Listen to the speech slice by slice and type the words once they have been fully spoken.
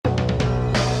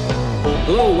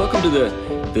Hello, welcome to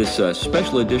this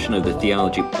special edition of the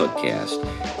Theology Podcast.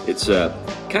 It's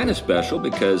kind of special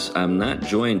because I'm not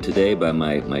joined today by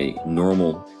my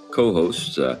normal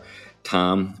co-hosts,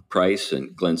 Tom Price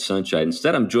and Glenn Sunshine.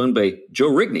 Instead, I'm joined by Joe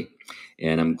Rigney,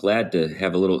 and I'm glad to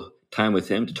have a little time with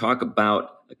him to talk about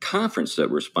a conference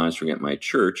that we're sponsoring at my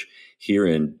church here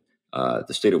in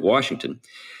the state of Washington.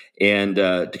 And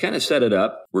to kind of set it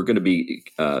up, we're going to be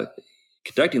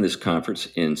conducting this conference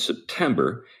in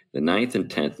September the 9th and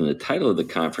 10th, and the title of the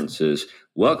conference is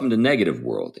Welcome to Negative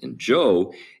World. And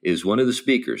Joe is one of the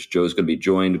speakers. Joe's going to be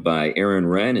joined by Aaron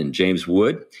Wren and James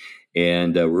Wood,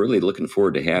 and we're really looking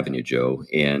forward to having you, Joe.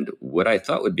 And what I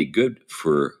thought would be good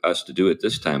for us to do at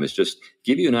this time is just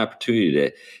give you an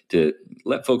opportunity to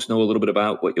let folks know a little bit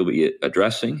about what you'll be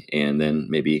addressing, and then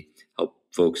maybe help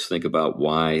folks think about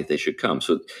why they should come.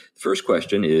 So the first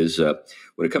question is,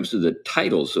 when it comes to the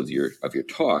titles of your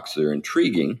talks, they're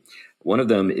intriguing. One of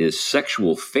them is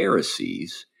Sexual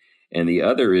Pharisees, and the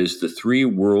other is The Three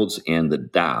Worlds and the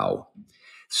Tao.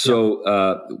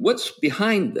 So what's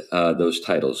behind those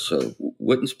titles? So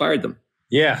what inspired them?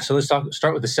 Yeah, so let's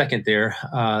start with the second there,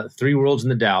 Three Worlds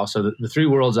and the Tao. So the Three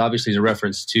Worlds obviously is a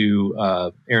reference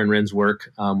to Aaron Wren's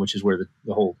work, which is where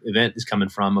the whole event is coming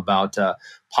from, about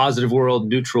positive world,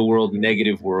 neutral world,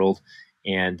 negative world.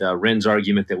 And Wren's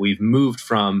argument that we've moved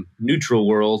from neutral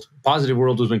world. Positive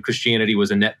world was when Christianity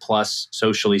was a net plus,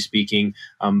 socially speaking.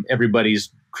 Everybody's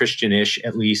Christian-ish,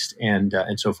 at least, and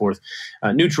so forth.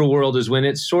 Neutral world is when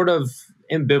it's sort of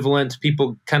ambivalent.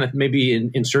 People kind of maybe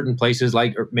in certain places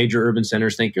like major urban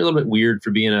centers think you're a little bit weird for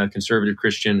being a conservative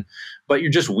Christian, but you're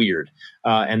just weird.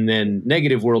 And then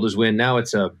negative world is when now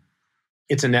it's a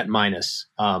net minus.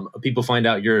 People find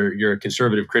out you're a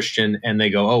conservative Christian and they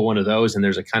go, oh, one of those, and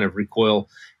there's a kind of recoil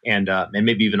and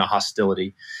maybe even a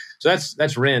hostility. So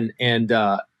that's Wren, and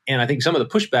I think some of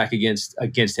the pushback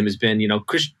against him has been,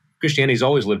 Christianity's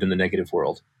always lived in the negative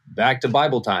world, back to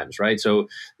Bible times, right? So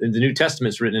the New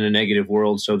Testament's written in a negative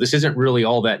world, so this isn't really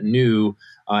all that new,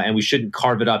 and we shouldn't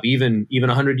carve it up. Even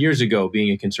 100 years ago,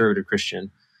 being a conservative Christian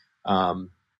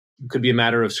could be a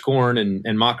matter of scorn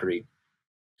and mockery.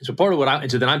 So part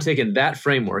of so then I'm taking that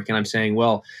framework and I'm saying,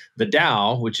 well, the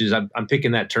Tao, which is, I'm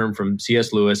picking that term from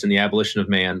C.S. Lewis and The Abolition of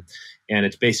Man, and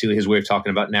it's basically his way of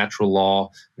talking about natural law,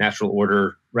 natural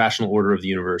order, rational order of the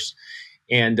universe.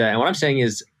 And what I'm saying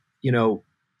is,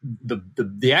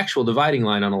 the actual dividing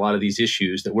line on a lot of these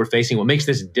issues that we're facing, what makes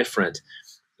this different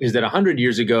is that 100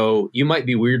 years ago, you might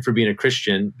be weird for being a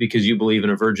Christian because you believe in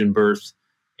a virgin birth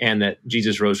and that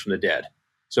Jesus rose from the dead.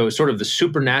 So it's sort of the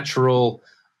supernatural,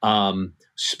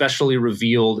 specially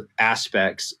revealed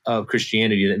aspects of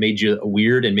Christianity that made you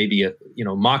weird and maybe a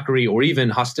mockery or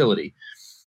even hostility.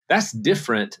 That's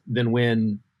different than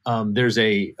when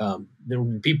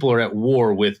people are at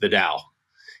war with the Tao,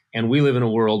 and we live in a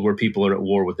world where people are at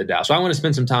war with the Tao. So I want to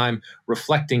spend some time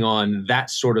reflecting on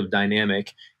that sort of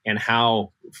dynamic and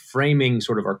how framing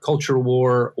sort of our culture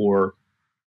war or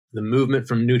the movement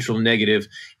from neutral to negative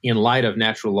in light of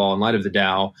natural law, in light of the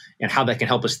Tao, and how that can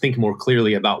help us think more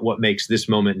clearly about what makes this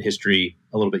moment in history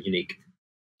a little bit unique.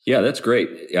 Yeah, that's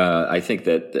great. I think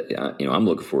that, I'm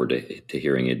looking forward to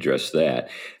hearing you address that.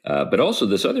 But also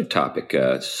this other topic,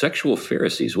 Sexual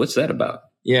Pharisees, what's that about?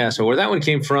 Yeah, so where that one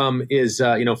came from is,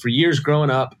 for years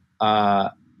growing up,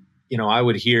 I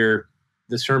would hear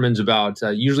the sermons about,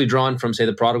 usually drawn from, say,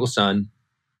 the prodigal son,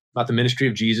 about the ministry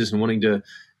of Jesus and wanting to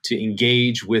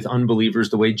engage with unbelievers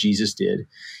the way Jesus did.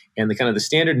 And the kind of the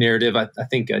standard narrative, I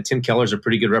think Tim Keller's a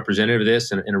pretty good representative of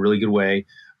this in a really good way,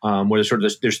 where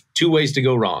there's two ways to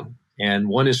go wrong. And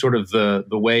one is sort of the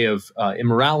way of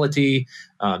immorality,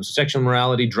 so sexual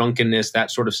immorality, drunkenness, that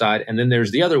sort of side. And then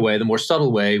there's the other way, the more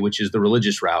subtle way, which is the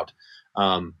religious route.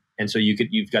 And so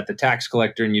you've got the tax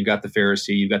collector and you've got the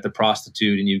Pharisee, you've got the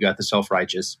prostitute and you've got the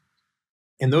self-righteous.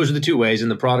 And those are the two ways. And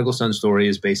the prodigal son story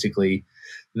is basically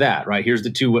that, right? Here's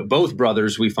the two, both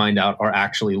brothers we find out are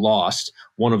actually lost.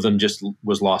 One of them just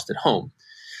was lost at home.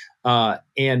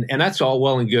 And that's all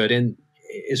well and good. And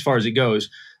as far as it goes,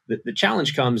 the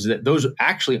challenge comes that those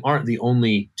actually aren't the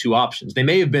only two options. They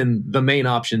may have been the main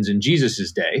options in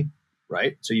Jesus's day,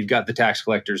 right? So you've got the tax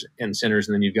collectors and sinners,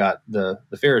 and then you've got the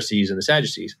Pharisees and the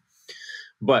Sadducees.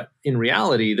 But in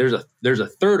reality, there's a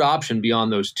third option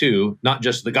beyond those two, not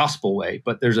just the gospel way,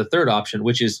 but there's a third option,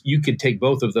 which is you could take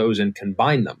both of those and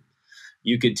combine them.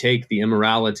 You could take the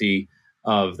immorality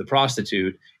of the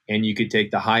prostitute and you could take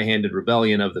the high-handed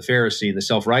rebellion of the Pharisee and the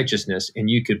self-righteousness, and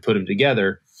you could put them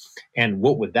together. And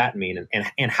what would that mean?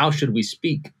 And how should we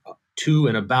speak to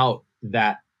and about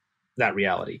that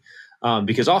reality?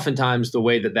 Because oftentimes the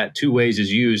way that two ways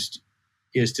is used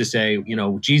is to say,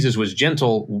 Jesus was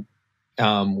gentle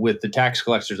with the tax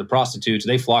collectors, the prostitutes.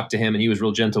 They flocked to him, and he was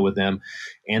real gentle with them.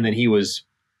 And then he was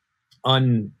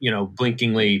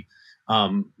blinkingly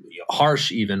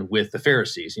harsh even with the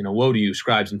Pharisees. Woe to you,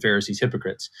 scribes and Pharisees,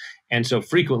 hypocrites. And so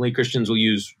frequently Christians will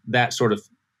use that sort of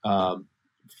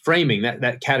framing,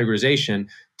 that categorization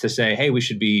to say, hey, we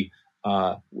should be,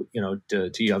 to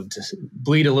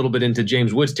bleed a little bit into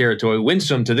James Wood's territory,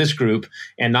 winsome to this group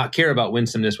and not care about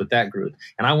winsomeness with that group.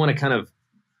 And I want to kind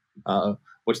of,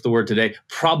 what's the word today?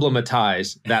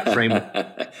 Problematize that framework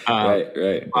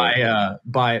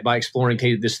by exploring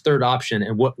this third option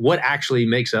and what actually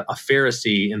makes a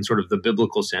Pharisee in sort of the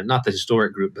biblical sense, not the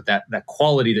historic group, but that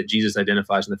quality that Jesus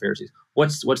identifies in the Pharisees.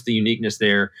 What's the uniqueness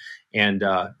there, and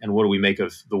what do we make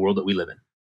of the world that we live in?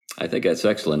 I think that's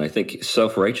excellent. I think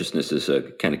self-righteousness is a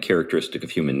kind of characteristic of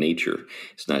human nature.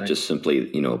 It's not just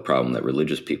simply, a problem that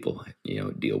religious people,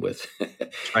 deal with.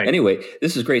 Right. Anyway,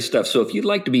 this is great stuff. So if you'd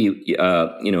like to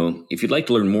if you'd like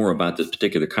to learn more about this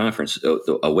particular conference,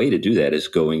 a way to do that is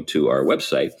going to our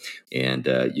website, and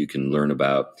you can learn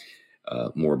about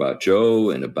more about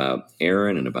Joe and about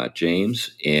Aaron and about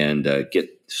James, and get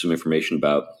some information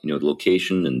about, the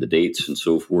location and the dates and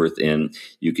so forth. And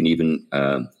you can even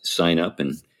sign up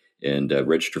and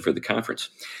register for the conference.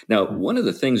 Now, one of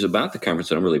the things about the conference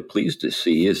that I'm really pleased to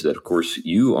see is that, of course,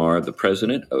 you are the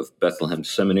president of Bethlehem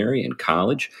Seminary and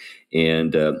College,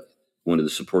 and one of the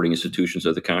supporting institutions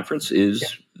of the conference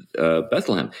is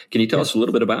Bethlehem. Can you tell us a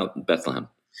little bit about Bethlehem?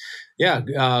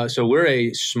 Yeah, so we're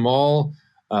a small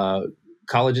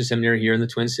college and seminary here in the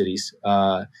Twin Cities,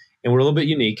 and we're a little bit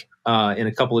unique in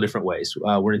a couple of different ways.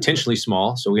 We're intentionally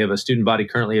small, so we have a student body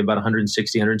currently of about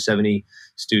 160, 170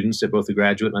 students at both the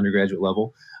graduate and undergraduate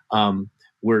level.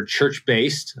 We're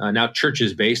church-based, now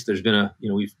churches-based. There's been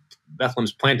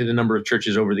Bethlehem's planted a number of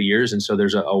churches over the years, and so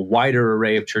there's a wider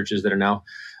array of churches that are now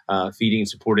feeding and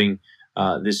supporting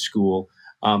this school.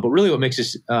 But really what makes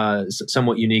us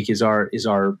somewhat unique is our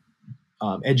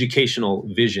educational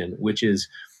vision, which is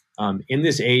in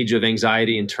this age of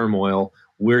anxiety and turmoil,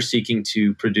 we're seeking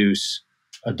to produce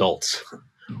adults.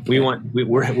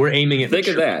 We're aiming at. Think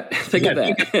of that. Think of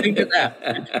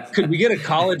that. Could we get a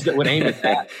college that would aim at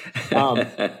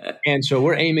that? And so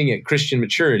we're aiming at Christian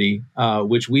maturity,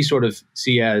 which we sort of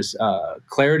see as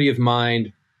clarity of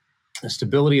mind, a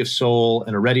stability of soul,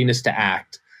 and a readiness to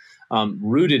act,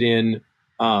 rooted in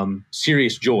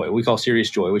serious joy. We call serious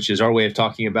joy, which is our way of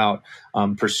talking about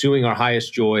pursuing our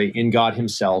highest joy in God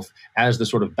Himself as the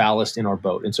sort of ballast in our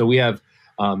boat. And so we have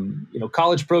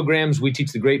college programs. We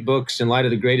teach the great books in light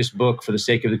of the greatest book for the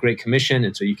sake of the Great Commission.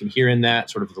 And so you can hear in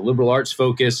that sort of the liberal arts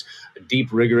focus, a deep,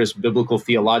 rigorous biblical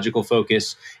theological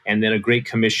focus, and then a Great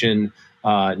Commission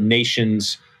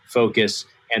nations focus.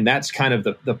 And that's kind of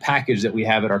the package that we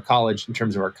have at our college in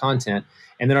terms of our content.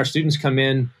 And then our students come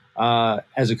in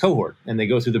as a cohort, and they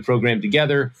go through the program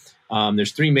together.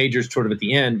 There's three majors sort of at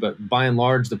the end, but by and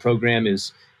large, the program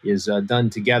is done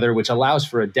together, which allows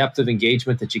for a depth of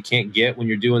engagement that you can't get when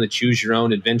you're doing the choose your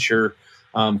own adventure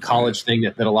college thing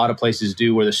that a lot of places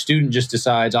do, where the student just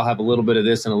decides, I'll have a little bit of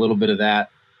this and a little bit of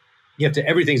that.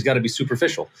 Everything's got to be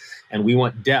superficial, and we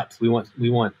want depth. We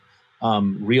want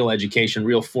real education,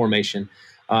 real formation.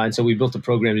 And so we built a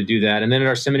program to do that. And then at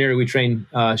our seminary, we train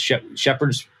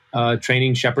shepherds,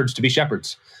 training shepherds to be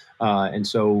shepherds. And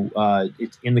so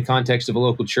it's in the context of a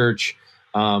local church,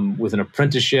 with an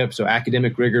apprenticeship, so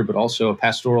academic rigor, but also a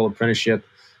pastoral apprenticeship.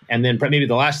 And then maybe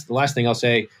the last thing I'll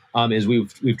say is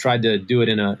we've tried to do it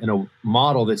in a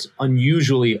model that's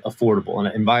unusually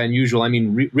affordable, and by unusual I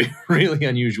mean really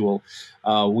unusual.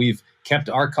 We've kept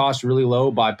our costs really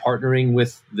low by partnering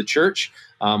with the church.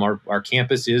 Our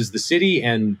campus is the city,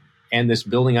 and this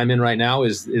building I'm in right now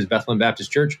is Bethlehem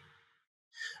Baptist Church,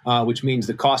 which means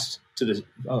the cost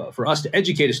for us to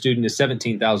educate a student is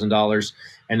 $17,000,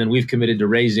 and then we've committed to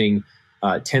raising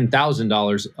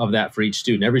 $10,000 of that for each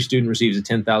student. Every student receives a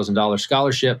 $10,000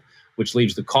 scholarship, which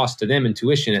leaves the cost to them in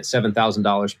tuition at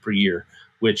 $7,000 per year.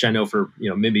 Which I know for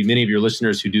maybe many of your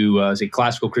listeners who do say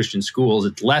classical Christian schools,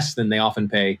 it's less than they often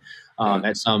pay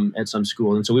at some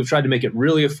school. And so we've tried to make it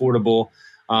really affordable.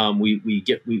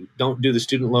 We don't do the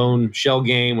student loan shell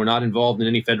game. We're not involved in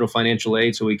any federal financial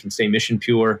aid, so we can stay mission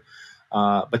pure.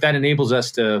 But that enables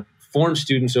us to form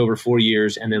students over 4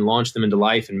 years and then launch them into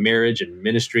life and marriage and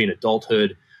ministry and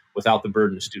adulthood without the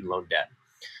burden of student loan debt.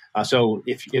 So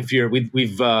if you're,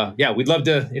 we'd love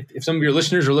to, if some of your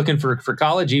listeners are looking for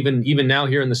college, even now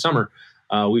here in the summer,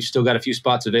 we've still got a few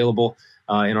spots available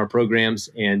in our programs,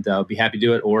 and be happy to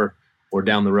do it, or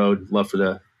down the road, love for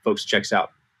the folks to check us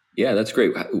out. Yeah, that's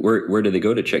great. Where do they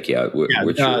go to check you out?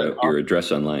 What's your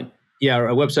address online? Yeah, our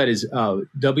website is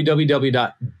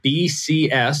www.bcs,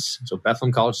 so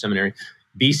Bethlehem College Seminary,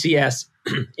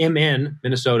 bcsmn,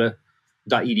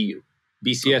 Minnesota.edu,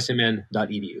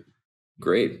 bcsmn.edu.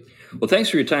 Great. Well, thanks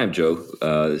for your time, Joe.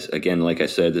 Again, like I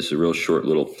said, this is a real short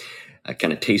little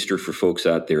kind of taster for folks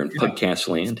out there in podcast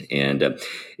land. And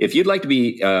if you'd like to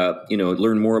be,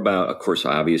 learn more about, of course,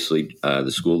 obviously, the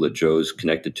school that Joe's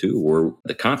connected to or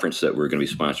the conference that we're going to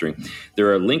be sponsoring,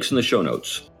 there are links in the show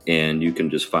notes. And you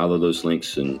can just follow those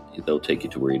links and they'll take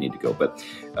you to where you need to go. But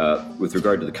with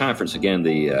regard to the conference, again,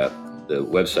 the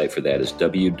website for that is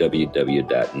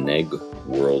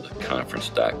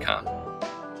www.negworldconference.com.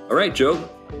 All right, Joe,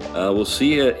 we'll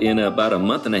see you in about a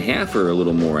month and a half or a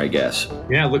little more, I guess.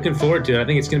 Yeah, looking forward to it. I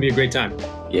think it's going to be a great time.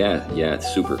 Yeah,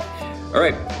 super. All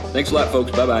right. Thanks a lot, folks.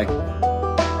 Bye-bye.